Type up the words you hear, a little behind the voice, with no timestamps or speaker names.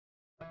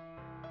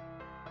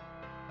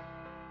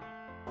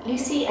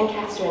Lucy and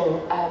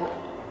Catherine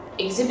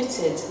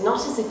exhibited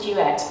not as a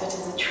duet but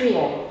as a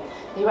trio.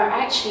 They were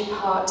actually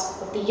part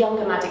of the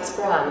Younger Madox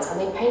Browns, and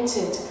they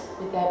painted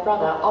with their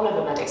brother,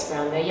 Oliver Madox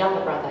Brown, their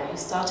younger brother, who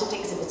started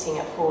exhibiting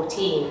at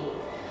 14.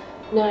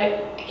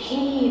 Now,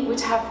 he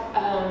would have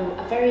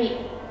a very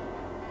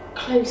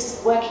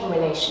close working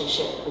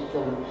relationship with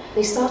them.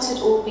 They started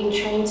all being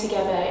trained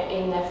together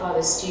in their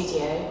father's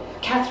studio.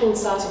 Catherine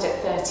started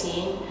at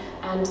 13,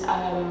 and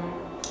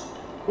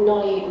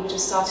Nolly would have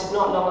started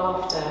not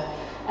long after.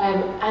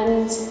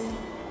 And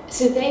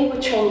so they were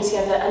training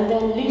together, and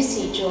then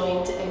Lucy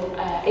joined in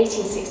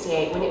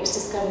 1868 when it was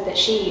discovered that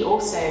she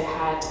also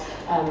had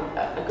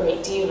a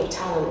great deal of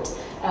talent.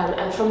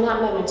 And from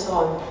that moment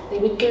on, they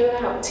would go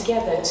out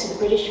together to the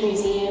British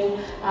Museum,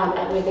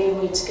 where they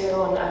would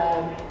go on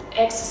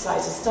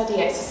exercises, study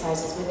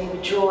exercises, where they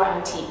would draw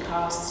antique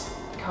casts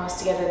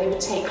together. They would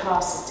take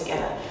classes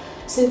together.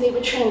 So they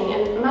were training,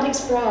 and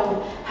Madox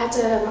Brown had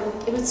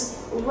it was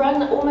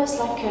run almost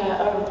like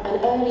an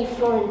early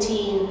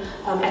Florentine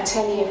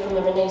atelier from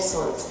the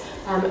Renaissance.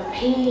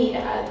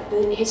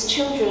 His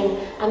children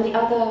and the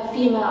other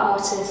female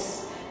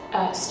artists,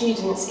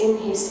 students in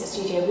his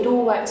studio would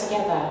all work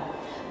together.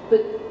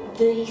 But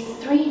the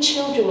three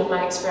children of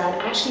Madox Brown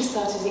actually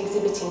started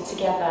exhibiting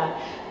together,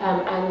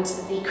 and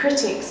the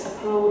critics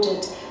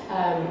applauded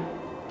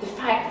the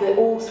fact that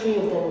all three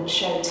of them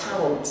showed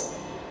talent.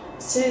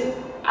 So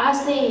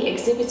as they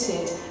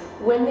exhibited,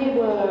 when they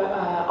were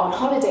on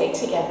holiday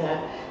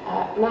together,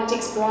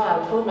 Madox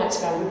Brown, Ford Madox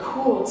Brown,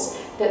 records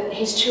that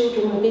his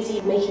children were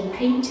busy making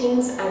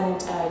paintings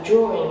and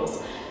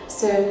drawings.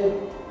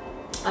 So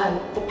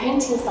the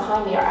paintings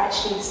behind me are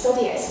actually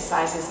study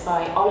exercises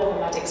by Oliver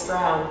Madox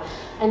Brown,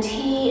 and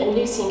he and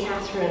Lucy and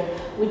Catherine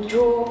would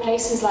draw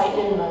places like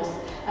Lynmouth,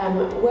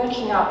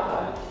 working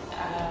up,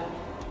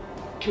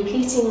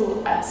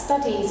 completing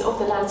studies of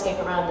the landscape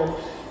around them,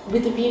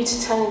 with the view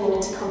to turning them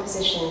into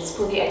compositions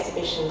for the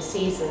exhibition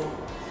season.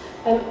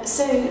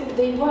 So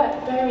they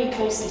worked very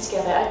closely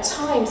together. At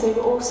times they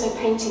were also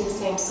painting the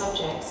same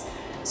subjects.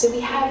 So we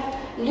have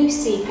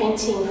Lucy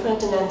painting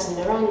Ferdinand and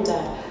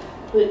Miranda,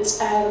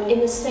 but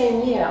in the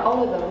same year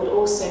Oliver would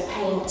also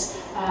paint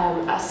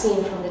a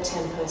scene from The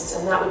Tempest,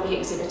 and that would be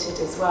exhibited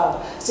as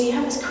well. So you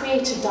have this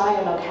creative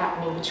dialogue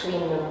happening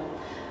between them.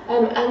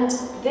 And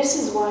this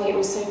is why it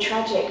was so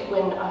tragic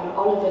when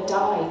Oliver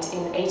died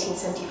in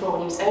 1874, when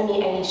he was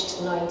only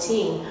aged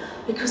 19,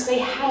 because they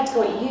had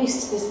got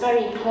used to this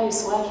very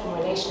close working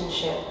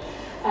relationship.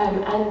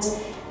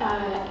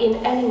 In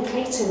Ellen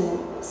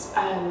Clayton's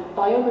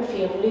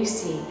biography of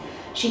Lucy,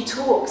 she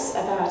talks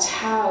about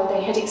how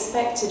they had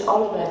expected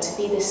Oliver to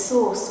be this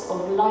source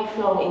of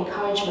lifelong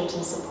encouragement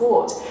and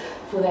support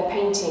for their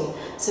painting.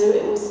 So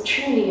it was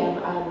truly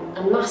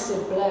a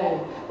massive blow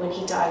when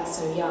he died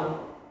so young.